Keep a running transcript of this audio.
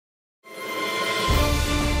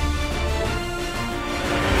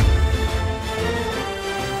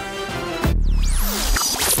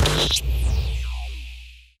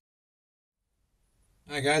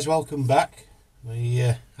Hi guys, welcome back. We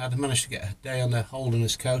had managed to get a day on the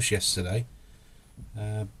Holderness Coast yesterday.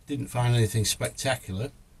 Didn't find anything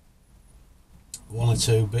spectacular. One or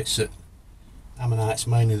two bits of ammonites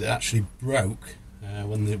mainly that actually broke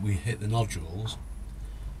when we hit the nodules.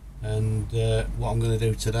 And what I'm going to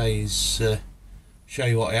do today is show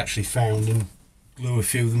you what I actually found and glue a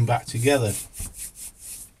few of them back together.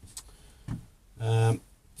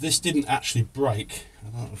 This didn't actually break. I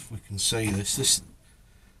don't know if we can see this.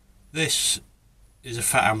 This is a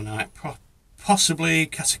fat ammonite, possibly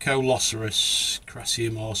Catacolocerus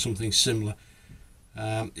crassium or something similar.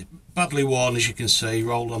 Badly worn, as you can see,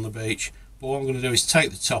 rolled on the beach. But what I'm going to do is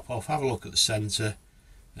take the top off, have a look at the centre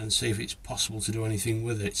and see if it's possible to do anything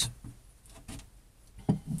with it.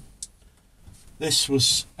 This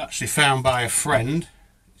was actually found by a friend.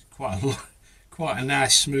 It's quite a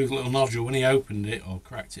nice smooth little nodule. When he opened it or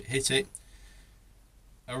cracked it, hit it.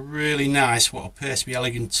 A really nice, what appears to be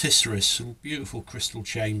eleganticerus, beautiful crystal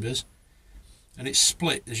chambers, and it's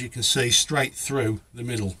split, as you can see, straight through the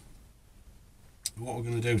middle. What we're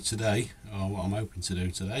going to do today, or what I'm hoping to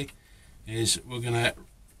do today, is we're going to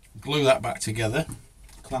glue that back together,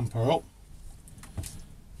 clamp her up.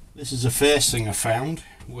 This is the first thing I found,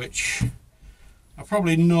 which I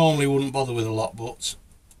probably normally wouldn't bother with a lot, but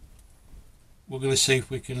we're going to see if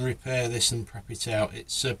we can repair this and prep it out.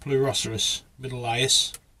 It's Pleurocerus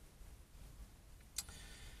middleius.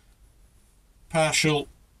 Partial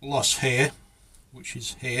loss here, which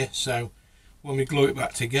is here, so when we glue it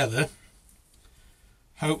back together,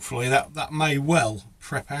 hopefully that may well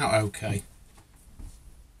prep out okay.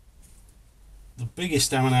 The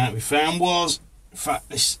biggest ammonite we found was, in fact,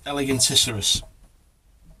 this eleganticerus.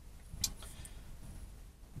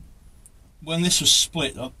 When this was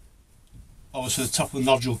split up, obviously the top of the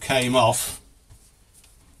nodule came off,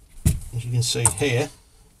 as you can see here.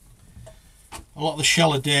 A lot of the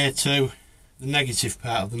shell adhered to the negative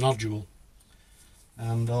part of the nodule,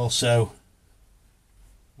 and also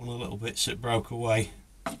one of the little bits that broke away.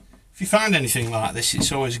 If you find anything like this,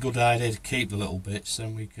 it's always a good idea to keep the little bits,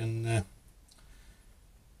 then we can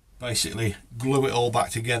basically glue it all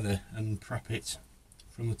back together and prep it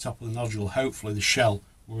from the top of the nodule. Hopefully the shell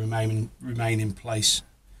will remain in place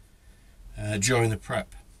during the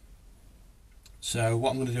prep. So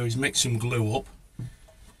what I'm going to do is mix some glue up,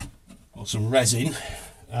 or some resin,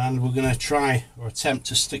 and we're going to try or attempt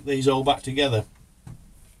to stick these all back together.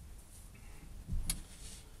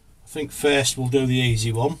 I think first we'll do the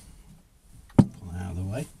easy one. Pull it out of the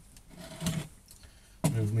way,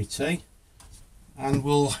 move my tea, and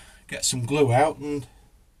we'll get some glue out and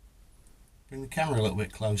bring the camera a little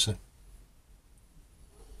bit closer.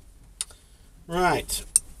 Right,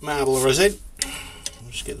 marble resin.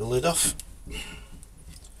 I'll just get the lid off.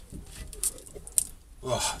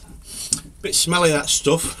 Oh, bit smelly, that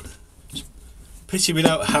stuff. Pity we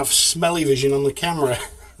don't have smelly vision on the camera.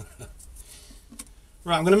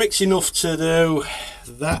 Right, I'm going to mix enough to do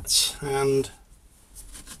that and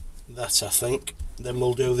that, I think. Then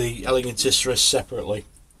we'll do the eleganticerus separately.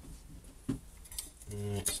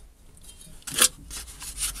 Right.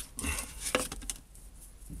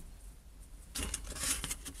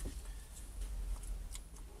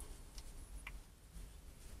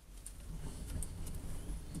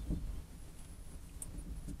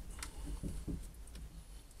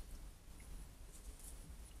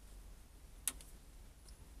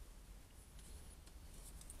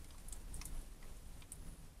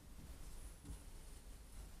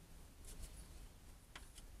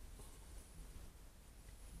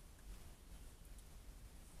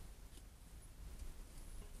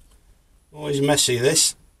 Always messy,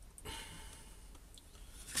 this.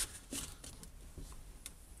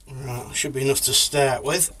 Right, that should be enough to start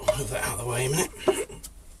with. I'll move that out of the way a minute.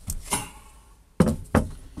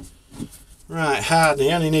 Right, hardening,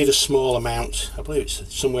 you only need a small amount. I believe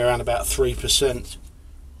it's somewhere around about 3%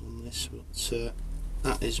 on this, but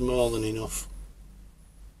that is more than enough.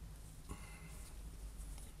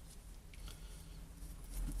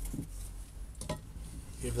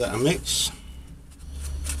 Give that a mix.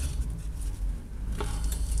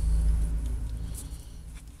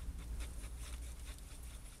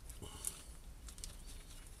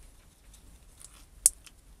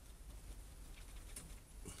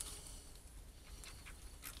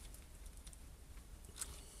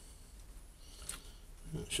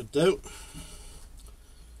 That should do.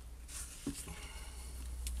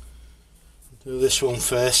 Do this one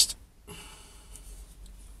first.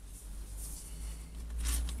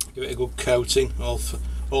 Give it a good coating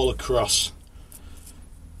all across.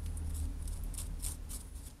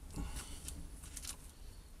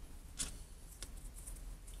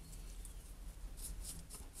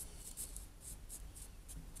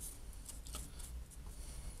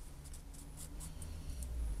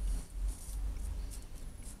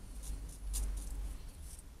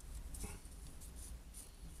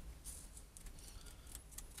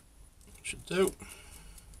 should do.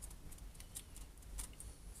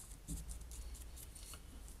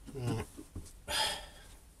 Right.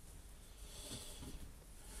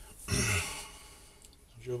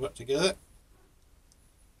 Draw back together.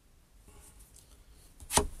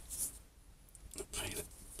 Feel it.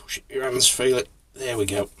 Push it, your hands, feel it. There we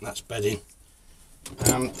go, that's bedding.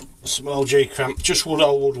 And a small G clamp, just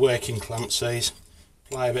old woodworking clamp these.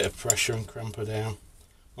 Apply a bit of pressure and cramp her down.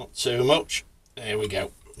 Not too much. There we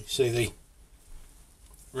go. You see the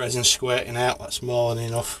resin squirting out, that's more than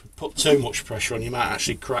enough. Put too much pressure on, you might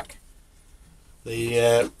actually crack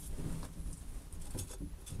the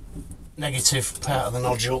negative part of the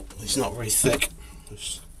nodule. It's not very thick.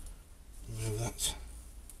 Just remove that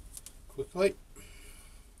quickly.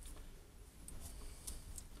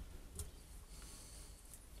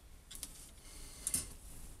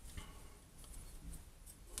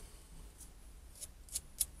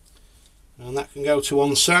 And that can go to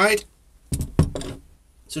one side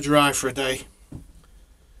to dry for a day.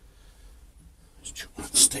 Just chuck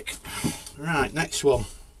that stick. Right, next one,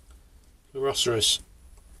 Holderness.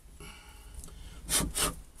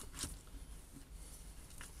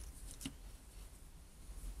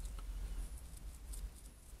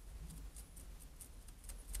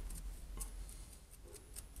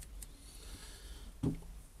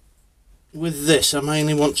 With this, I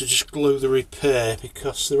mainly want to just glue the repair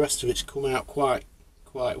because the rest of it's come out quite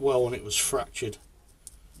well when it was fractured.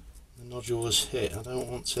 The nodule was hit. I don't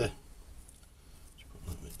want to. Just put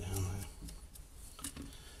that bit down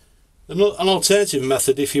there. An alternative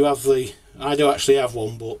method, if you have the, I do actually have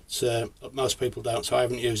one, but most people don't, so I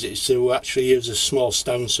haven't used it, is to actually use a small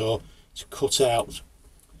stone saw to cut out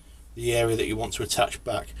the area that you want to attach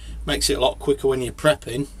back. Makes it a lot quicker when you're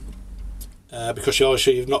prepping. Because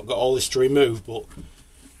obviously you've not got all this to remove, but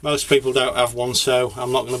most people don't have one, so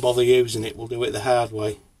I'm not going to bother using it. We'll do it the hard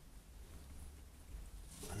way.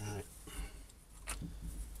 Right.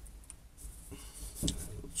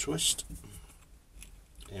 Twist.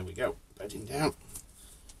 There we go, bedding down.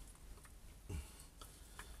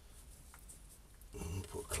 And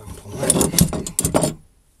put a clamp on there.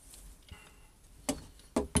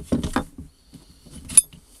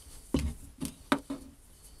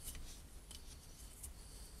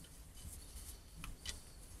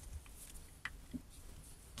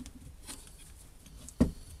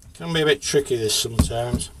 Can be a bit tricky this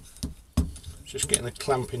sometimes, just getting the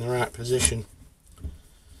clamp in the right position.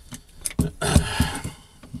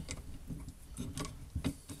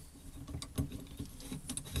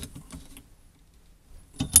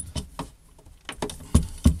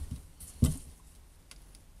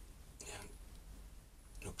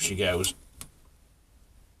 Up she goes.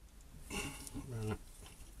 Right. I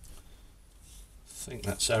think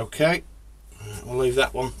that's okay. Right, we'll leave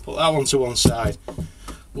that one, put that one to one side.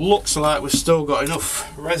 Looks like we've still got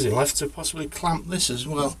enough resin left to possibly clamp this as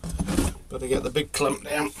well. Better get the big clamp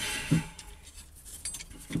down.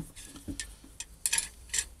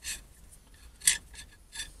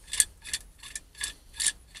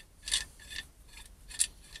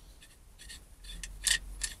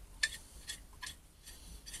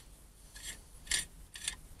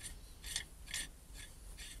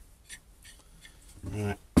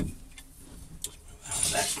 Right.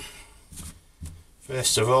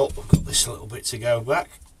 First of all, we've got this little bit to go back.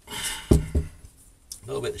 A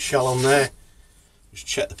little bit of shell on there. Just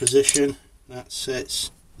check the position. That sits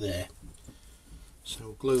there. So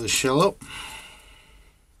we'll glue the shell up.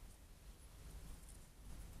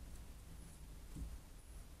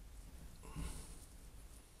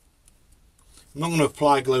 I'm not going to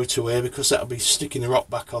apply glue to here because that'll be sticking the rock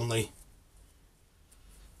back on the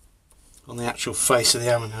actual face of the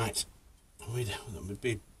ammonite. That would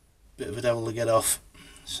be a bit of a devil to get off.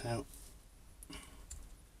 So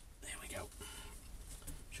there we go.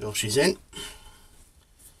 Sure, she's in.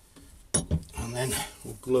 And then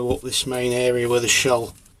we'll glue up this main area where the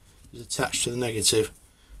shell is attached to the negative.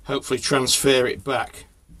 Hopefully transfer it back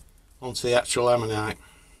onto the actual ammonite.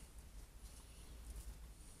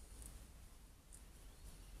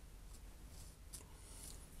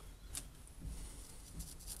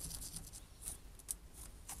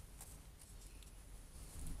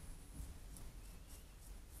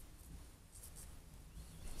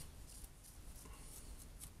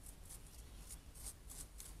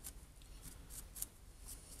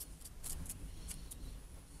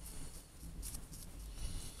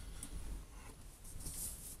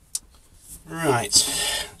 Right,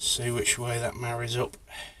 let's see which way that marries up.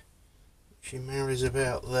 She marries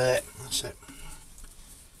about there, that's it.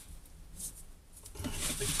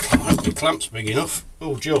 The clamp's big enough.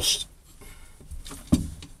 Oh, just.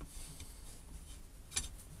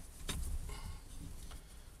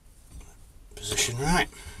 position right.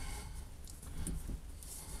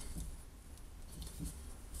 A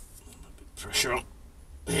bit pressure on.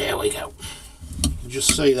 There we go. You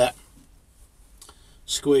just see that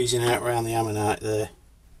squeezing out around the ammonite there.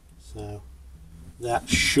 So that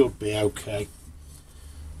should be okay.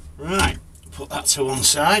 Right, put that to one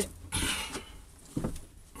side.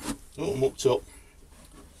 Oh, I'm mucked up.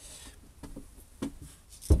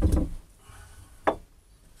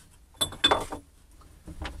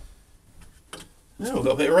 Oh, we've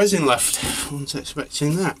got a bit of resin left. I wasn't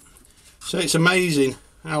expecting that. So it's amazing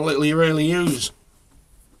how little you really use.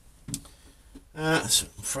 So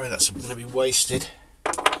I'm afraid that's going to be wasted.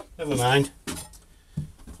 Never mind.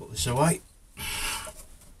 Put this away.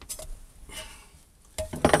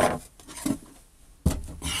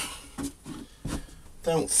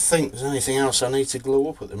 Don't think there's anything else I need to glue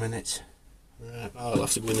up at the minute. Right, I'll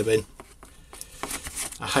have to go in the bin.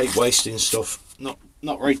 I hate wasting stuff. Not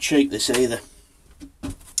very cheap this either.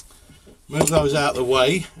 Move those out of the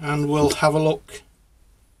way and we'll have a look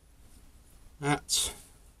at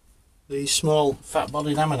the small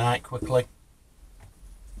fat-bodied ammonite quickly.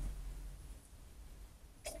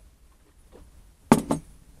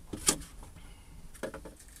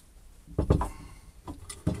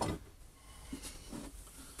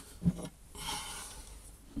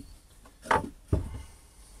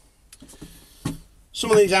 Some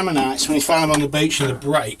of these ammonites, when you find them on the beach and they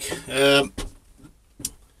break,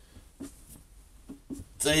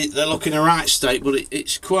 they look in the right state, but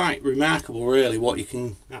it's quite remarkable really what you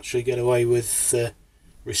can actually get away with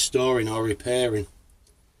restoring or repairing.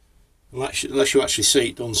 Unless you actually see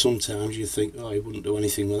it done sometimes, you think, oh, you wouldn't do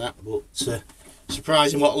anything with that, but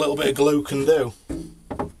surprising what a little bit of glue can do.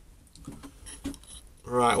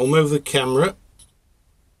 Right, we'll move the camera.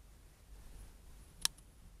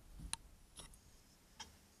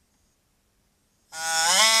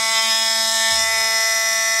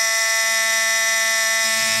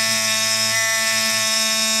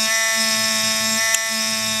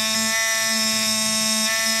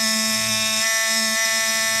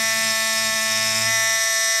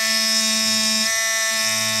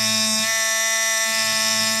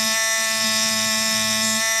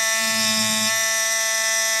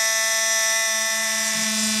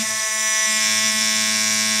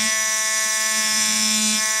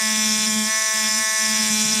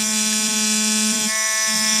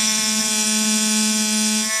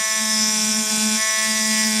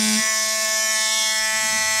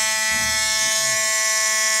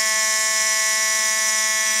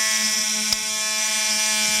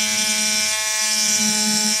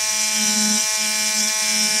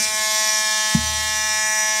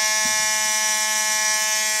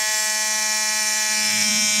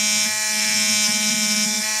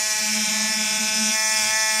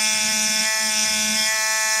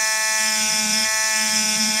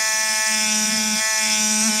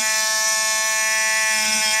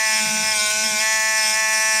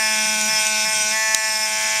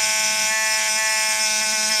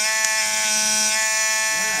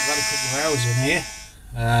 Hours in here.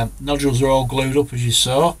 Nodules are all glued up as you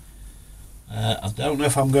saw. I don't know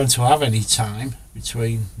if I'm going to have any time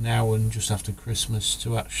between now and just after Christmas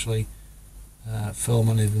to actually film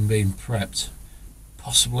on even being prepped.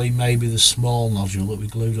 Possibly maybe the small nodule that we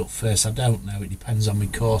glued up first. I don't know, it depends on my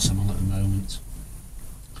course I'm on at the moment.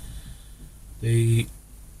 The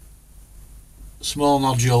small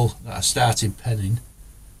nodule that I started penning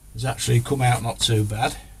has actually come out not too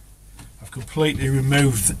bad. I've completely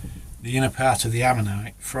removed the inner part of the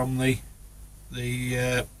ammonite from the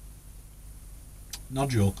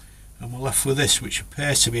nodule, and we're left with this, which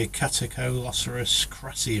appears to be a Catacoloceros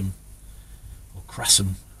crassium or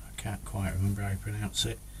crassum. I can't quite remember how you pronounce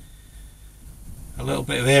it. A little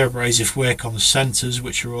bit of air abrasive work on the centres,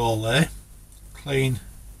 which are all there. Clean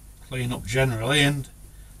up generally, and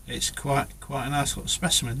it's quite a nice little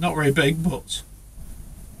specimen. Not very big, but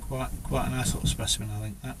quite a nice little specimen. I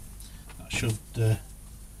think that should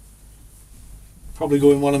probably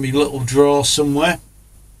go in one of my little drawers somewhere.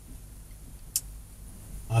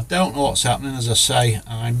 I don't know what's happening. As I say,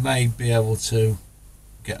 I may be able to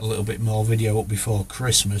get a little bit more video up before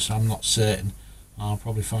Christmas. I'm not certain. I'll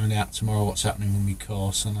probably find out tomorrow what's happening with my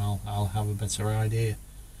course, and I'll have a better idea.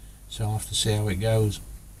 So I'll have to see how it goes.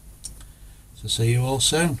 So see you all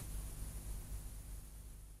soon.